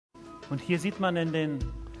Und hier sieht man in den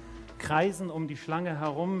Kreisen um die Schlange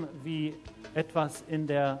herum, wie etwas in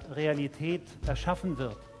der Realität erschaffen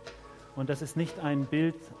wird. Und das ist nicht ein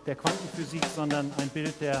Bild der Quantenphysik, sondern ein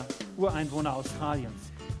Bild der Ureinwohner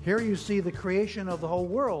Australiens. Here you see the creation of the whole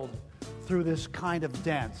world through this kind of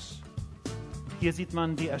dance. Hier sieht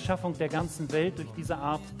man die Erschaffung der ganzen Welt durch diese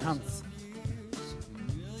Art Tanz.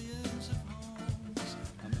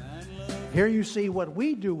 Here you see what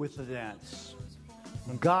we do with the dance.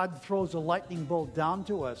 God throws a lightning bolt down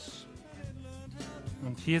to us.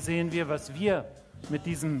 Und hier sehen wir, was wir mit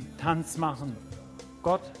diesem Tanz machen.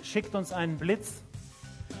 Gott schickt uns einen Blitz.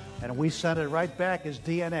 And we send it right back as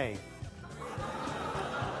DNA.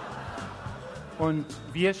 Und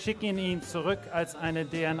wir schicken ihn zurück als eine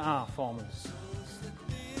DNA-Formel.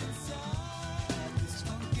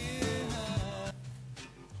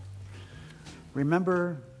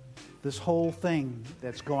 Remember this whole thing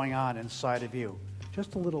that's going on inside of you.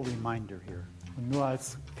 Just a little reminder here. Und nur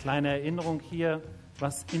als kleine Erinnerung hier,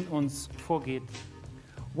 was in uns vorgeht.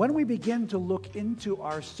 When we begin to look into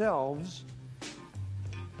ourselves,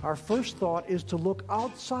 our first thought is to look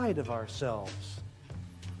outside of ourselves.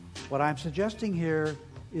 What I'm suggesting here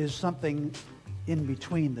is something in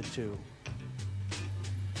between the two.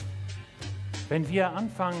 Wenn wir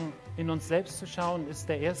anfangen, in uns selbst zu schauen, ist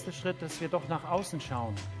der erste Schritt, dass wir doch nach außen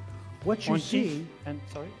schauen. What you Und see,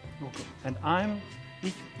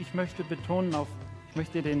 ich möchte betonen, ich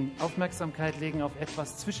möchte den Aufmerksamkeit legen auf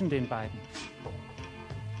etwas zwischen den beiden.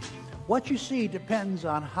 what you see depends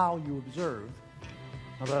on how you observe.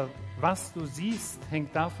 Aber was du siehst,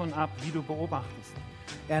 hängt davon ab, wie du beobachtest.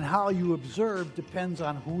 And how you observe depends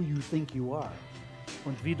on who you think you are.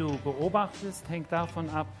 Und wie du beobachtest, hängt davon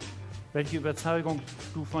ab, welche Überzeugung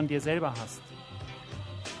du von dir selber hast.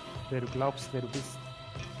 Wer du glaubst, wer du bist.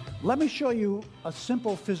 Let me show you a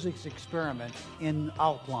simple physics experiment in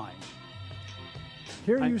outline.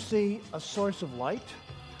 Here you see a source of light,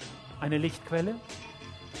 Eine Lichtquelle,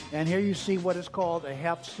 and here you see what is called a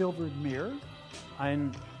half-silvered mirror,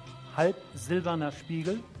 ein halb silberner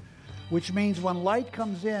Spiegel, which means when light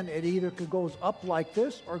comes in, it either goes up like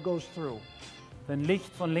this or goes through. Wenn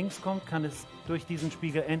Licht von links kommt, kann es durch diesen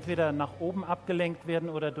Spiegel entweder nach oben abgelenkt werden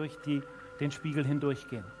oder durch den Spiegel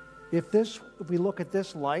hindurchgehen. If we look at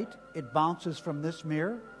this light, it bounces from this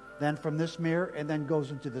mirror, then from this mirror, and then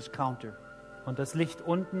goes into this counter. Und das Licht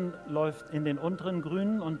unten läuft in den unteren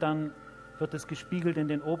grünen und dann wird es gespiegelt in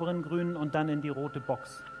den oberen grünen und dann in die rote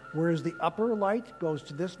Box. Whereas the upper light goes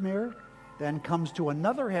to this mirror, then comes to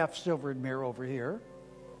another half-silvered mirror over here,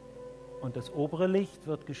 Und das obere Licht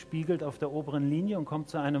wird gespiegelt auf der oberen Linie und kommt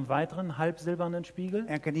zu einem weiteren halbsilbernen Spiegel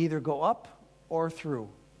and can either go up or through.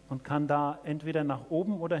 und kann da entweder nach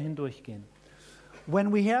oben oder hindurchgehen.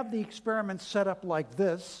 When we have the experiment set up like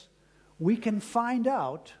this, we can find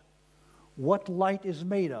out what light is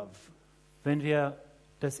made of. Wenn wir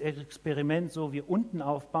das Experiment so wie unten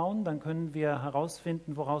aufbauen, dann können wir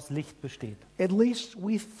herausfinden, woraus Licht besteht. At least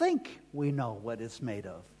we think we know what it's made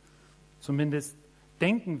of. Zumindest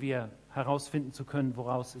denken wir herausfinden zu können,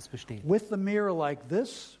 woraus es besteht. With the mirror like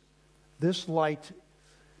this light,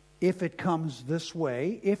 if it comes this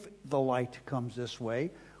way, if the light comes this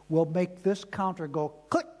way, will make this counter go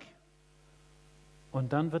click.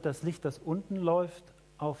 Und dann wird das Licht, das unten läuft,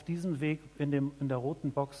 auf diesem Weg in der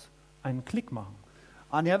roten Box einen Klick machen.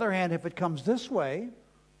 On the other hand, if it comes this way,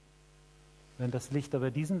 Wenn das Licht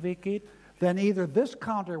aber diesen Weg geht, then either this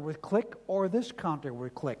counter will click or this counter will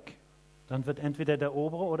click. dann wird entweder der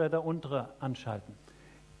obere oder der untere anschalten.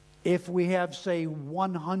 If we have, say,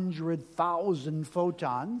 100,000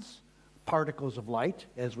 photons, particles of light,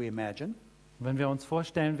 as we imagine, Wenn wir uns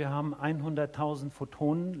vorstellen, wir haben 100.000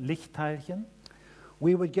 Photonen, Lichtteilchen,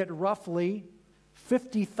 we would get roughly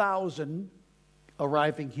 50,000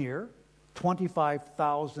 arriving here,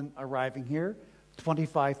 25,000 arriving here,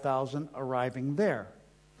 25,000 arriving there.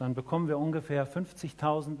 dann bekommen wir ungefähr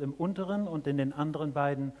 50.000 im unteren und in den anderen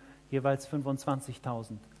beiden jeweils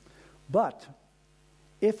 25.000. But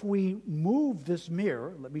if we move this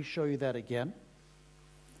mirror, let me show you that again.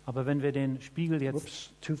 Aber wenn wir den Spiegel jetzt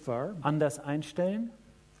Whoops, too far. anders einstellen,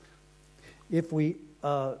 If we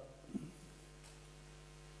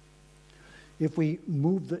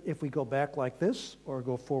go back like this or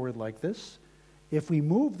go forward like this, if we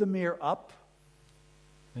move the mirror up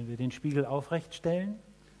wenn wir den Spiegel aufrecht stellen,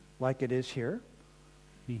 like it is here,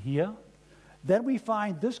 wie hier, then we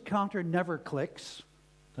find this counter never clicks.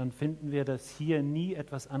 dann finden wir, dass hier nie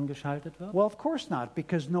etwas angeschaltet wird. Well, of course not,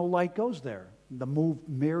 because no light goes there. The moved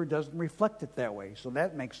mirror doesn't reflect it that way, so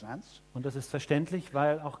that makes sense. Und das ist verständlich,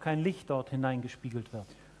 weil auch kein Licht dort hineingespiegelt wird.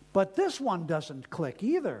 But this one doesn't click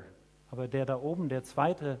either. Aber der da oben, der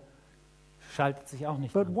zweite schaltet sich auch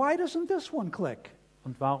nicht But an. why doesn't this one click?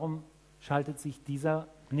 Und warum schaltet sich dieser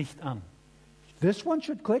nicht an? This one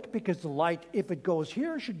should click because the light, if it goes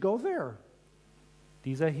here, should go there.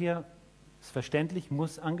 Dieser hier ist verständlich,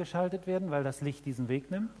 muss angeschaltet werden, weil das Licht diesen Weg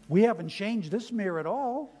nimmt. We haven't changed this mirror at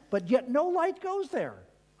all, but yet no light goes there.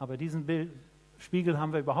 Aber diesen Spiegel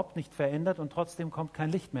haben wir überhaupt nicht verändert und trotzdem kommt kein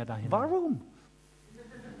Licht mehr dahin. Warum?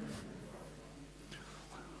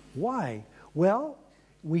 Why? Well,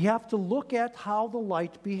 we have to look at how the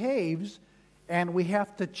light behaves, and we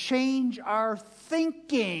have to change our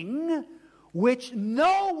thinking, which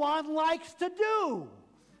no one likes to do.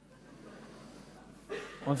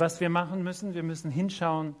 Und was wir machen müssen, wir müssen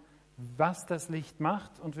hinschauen, was das Licht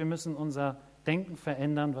macht, und wir müssen unser Denken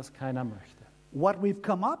verändern, was keiner möchte. What we've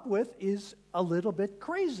come up with is a little bit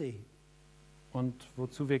crazy. Und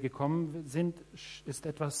wozu wir gekommen sind, ist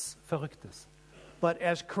etwas Verrücktes. But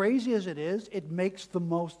as crazy as it makes the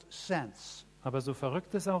most sense. Aber so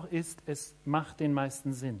verrückt es auch ist, es macht den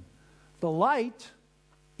meisten Sinn. The light,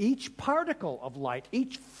 each particle of light,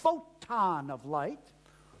 each photon of light,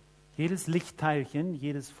 Jedes Lichtteilchen,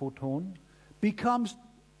 jedes Photon becomes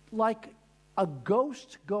like a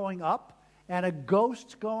ghost going up and a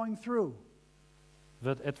ghost going through.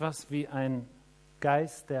 wird etwas wie ein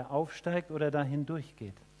Geist, der aufsteigt oder dahin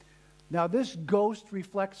durchgeht. Now this ghost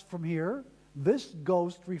reflects from here, this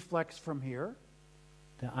ghost reflects from here,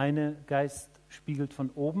 Der eine Geist spiegelt von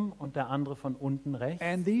oben und der andere von unten rechts.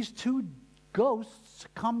 and these two ghosts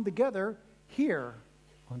come together here.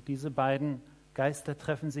 Und diese beiden Geister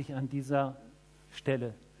treffen sich an dieser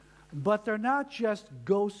Stelle. But they're not just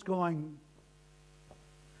ghosts going,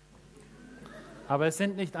 Aber es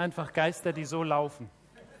sind nicht einfach Geister, die so laufen.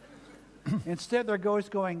 instead they're ghosts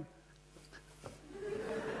going,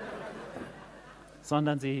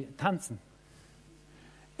 Sondern sie tanzen.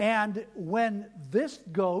 and when this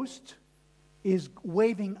ghost is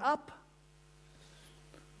waving up,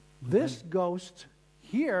 this ghost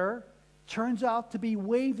here turns out to be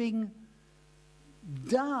waving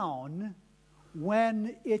down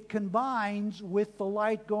when it combines with the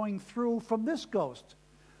light going through from this ghost.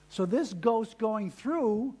 So this ghost going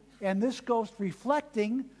through and this ghost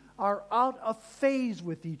reflecting are out of phase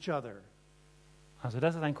with each other. Also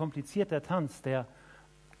das ist ein komplizierter Tanz, der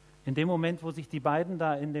in dem Moment, wo sich die beiden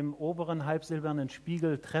da in dem oberen halbsilbernen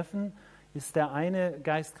Spiegel treffen, ist der eine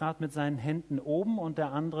Geist gerade mit seinen Händen oben und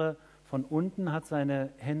der andere von unten hat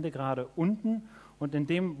seine Hände gerade unten. Und in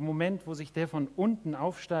dem Moment, wo sich der von unten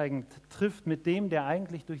aufsteigend trifft mit dem, der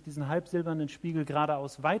eigentlich durch diesen halbsilbernen Spiegel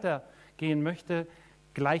geradeaus weitergehen möchte,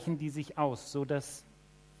 gleichen die sich aus, sodass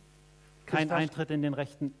kein Eintritt in den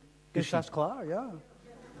rechten Ist geschieht. das klar? Ja.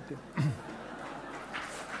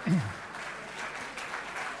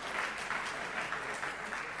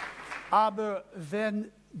 Aber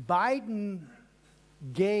wenn beiden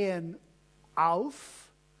gehen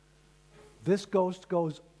auf, this ghost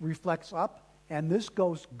reflects up, and this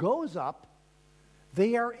ghost goes up,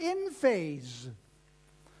 they are in phase.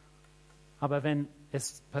 Aber wenn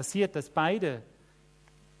es passiert, dass beide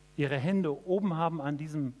ihre Hände oben haben an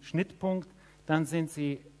diesem Schnittpunkt, dann sind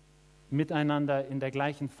sie miteinander in der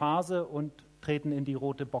gleichen Phase und treten in die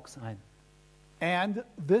rote Box ein. And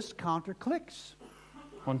this counter clicks.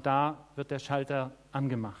 Und da wird der Schalter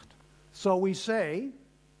angemacht. So we say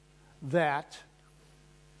that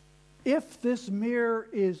if this mirror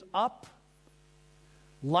is up,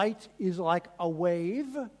 light is like a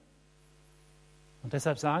wave. Und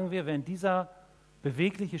deshalb sagen wir, wenn dieser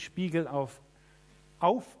bewegliche Spiegel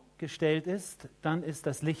aufgestellt ist, dann ist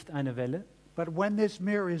das Licht eine Welle. But when this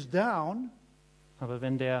mirror is down, Aber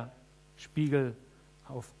wenn der Spiegel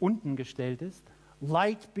auf unten gestellt ist,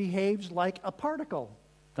 light behaves like a particle.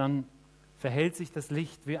 dann verhält sich das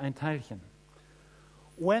Licht wie ein Teilchen.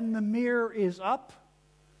 When the mirror is up,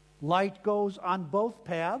 light goes on both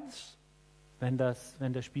paths. Wenn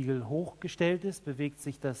der Spiegel hochgestellt ist, bewegt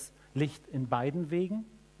sich das Licht in beiden Wegen.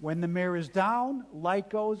 When the mirror is down, light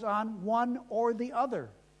goes on one or the other.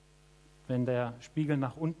 Wenn der Spiegel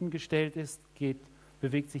nach unten gestellt ist,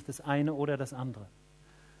 bewegt sich das eine oder das andere.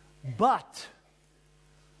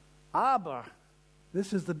 Aber,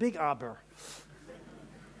 this is the big aber.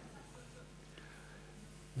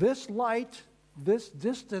 This light, this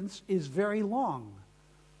distance is very long.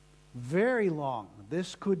 Very long.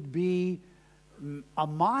 This could be a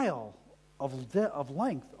mile of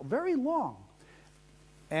length, very long.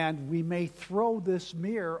 And we may throw this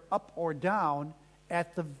mirror up or down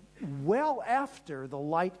well after the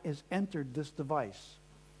light has entered this device.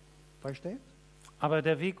 Versteht? Aber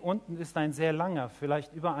der Weg unten ist ein sehr langer,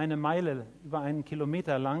 vielleicht über eine Meile, über einen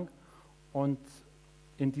Kilometer lang. Und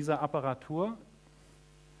in dieser Apparatur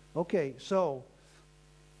Okay, so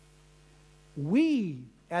we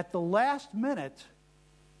at the last minute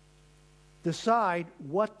decide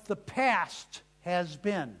what the past has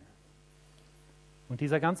been. Und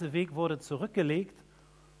dieser ganze Weg wurde zurückgelegt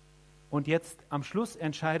und jetzt am Schluss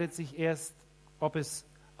entscheidet sich erst, ob es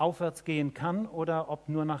aufwärts gehen kann oder ob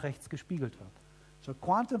nur nach rechts gespiegelt wird. So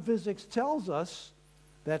quantum physics tells us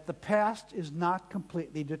that the past is not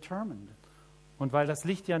completely determined. Und weil das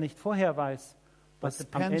Licht ja nicht vorher weiß, was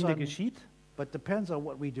am Ende geschieht, but depends on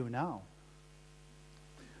what we do now.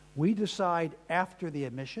 We decide after the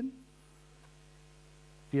emission.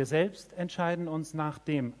 wir selbst entscheiden uns nach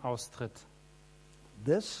dem Austritt.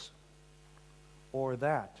 This or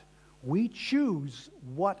that. We choose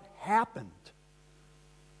what happened.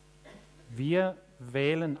 Wir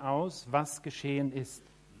wählen aus, was geschehen ist.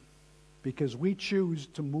 Because we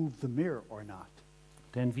choose to move the mirror or not.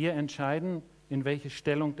 Denn wir entscheiden, in welche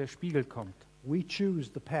Stellung der Spiegel kommt. We choose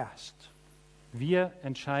the past. Wir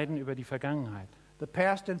entscheiden über die Vergangenheit. The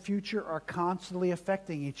past and future are constantly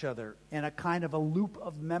affecting each other in a kind of a loop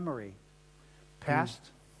of memory.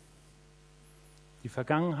 Past, Die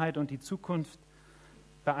Vergangenheit und die Zukunft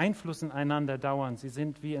beeinflussen einander dauernd. Sie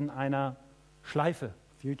sind wie in einer Schleife.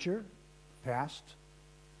 future, past,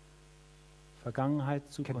 Vergangenheit,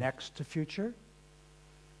 Zukunft. connects to future,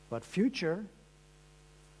 but future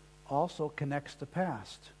also connects to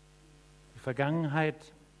past. Die Vergangenheit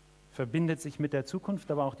verbindet sich mit der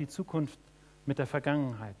Zukunft, aber auch die Zukunft mit der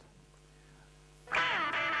Vergangenheit.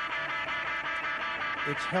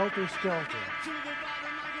 It's helter-skelter.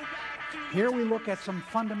 Here we look at some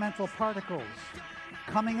fundamental particles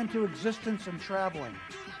coming into existence and traveling.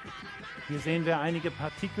 Hier sehen wir einige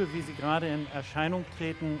Partikel, wie sie gerade in Erscheinung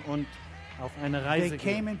treten und auf eine They Reise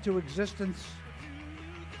came gehen. into existence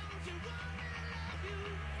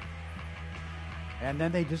and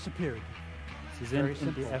then they disappeared. Sie very sind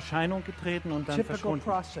in die simple. Erscheinung getreten und dann Typical verschwunden.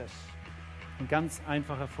 process. Ein ganz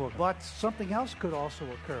einfacher Vorgang. But something else could also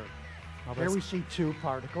occur. Aber Here we es see two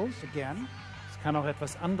particles again. kann auch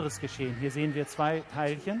etwas anderes geschehen. Hier sehen wir zwei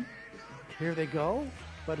Teilchen. Here they go.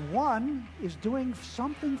 But one is doing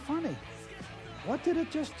something funny. What did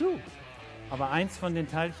it just do? Aber eins von den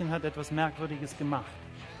Teilchen hat etwas Merkwürdiges gemacht.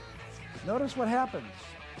 Notice what happens.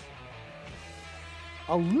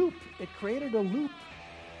 A loop. It created a loop.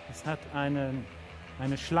 Es hat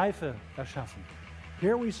eine Schleife erschaffen.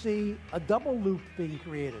 Here we see a double loop being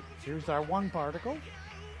created. Here's our one particle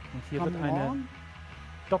Und hier wird coming eine along.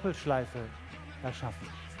 Doppelschleife erschaffen.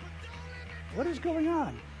 What is going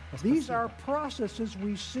on? Was These passiert? are processes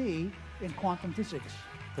we see in quantum physics.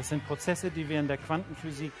 Das sind Prozesse, die wir in der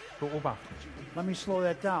Quantenphysik beobachten. Let me slow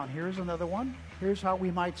that down. Here's another one. Here's how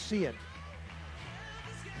we might see it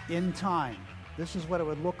in time. This is what it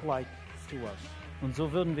would look like to us. Und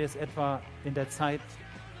so würden wir es etwa in der Zeit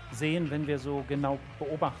sehen, wenn wir so genau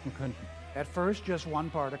beobachten könnten. At first, just one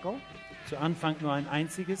particle. Zu Anfang nur ein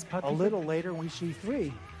einziges A Partikel. little later, we see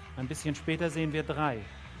three. Ein bisschen später sehen wir 3.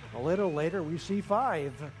 A little later, we see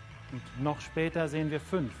five. Und noch später sehen wir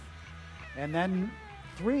 5. And then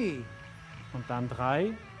three. Und dann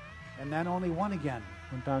 3 And then only one again.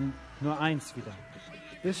 und dann nur 1 wieder.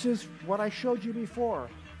 This is what I showed you before.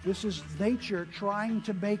 This is nature trying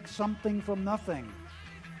to make something from nothing.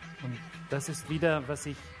 Und das ist wieder, was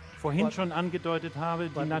ich vorhin But- schon angedeutet habe.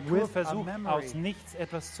 Die but Natur with a versucht memory. aus nichts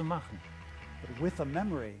etwas zu machen, But with a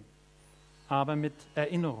memory. aber mit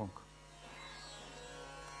Erinnerung.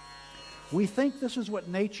 We think this is what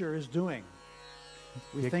nature is doing.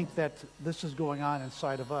 We Wir- think that this is going on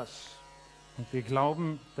inside of us. Und wir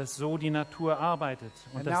glauben, dass so die Natur arbeitet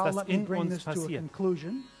und And dass now das let me in bring uns this to a passiert.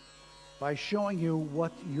 conclusion by showing you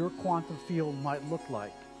what your quantum field might look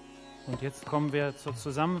like. Und jetzt kommen wir zur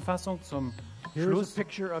Zusammenfassung, zum Here's a Schluss.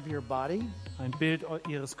 picture of your body, Ein Bild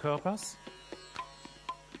Ihres Körpers.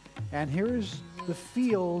 and here's the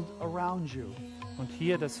field around you. Und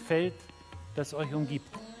hier das Feld, das euch umgibt.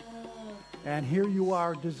 And here you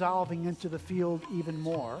are dissolving into the field even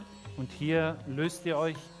more. Und hier löst ihr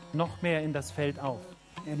euch noch mehr in das Feld auf.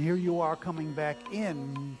 And here you are coming back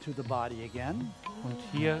into the body again Und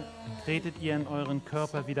hier tretet ihr in euren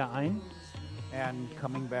Körper wieder ein and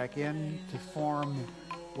coming back in to form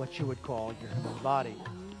what you would call your human body.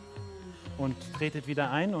 und tretet wieder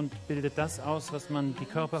ein und bildet das aus, was man die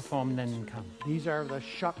Körperform nennen kann. These are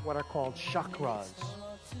what are called chakras.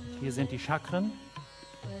 Hier sind die Chakren.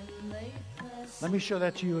 Let me show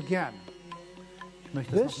that to you again. Ich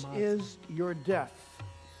möchte es This nochmal. is your death.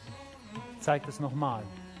 Zeigt es nochmal.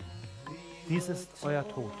 Dies ist euer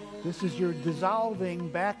Tod. This is your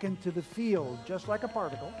dissolving back into the field, just like a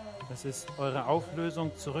particle. Das ist eure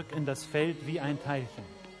Auflösung zurück in das Feld wie ein Teilchen.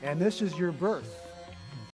 And this is your birth.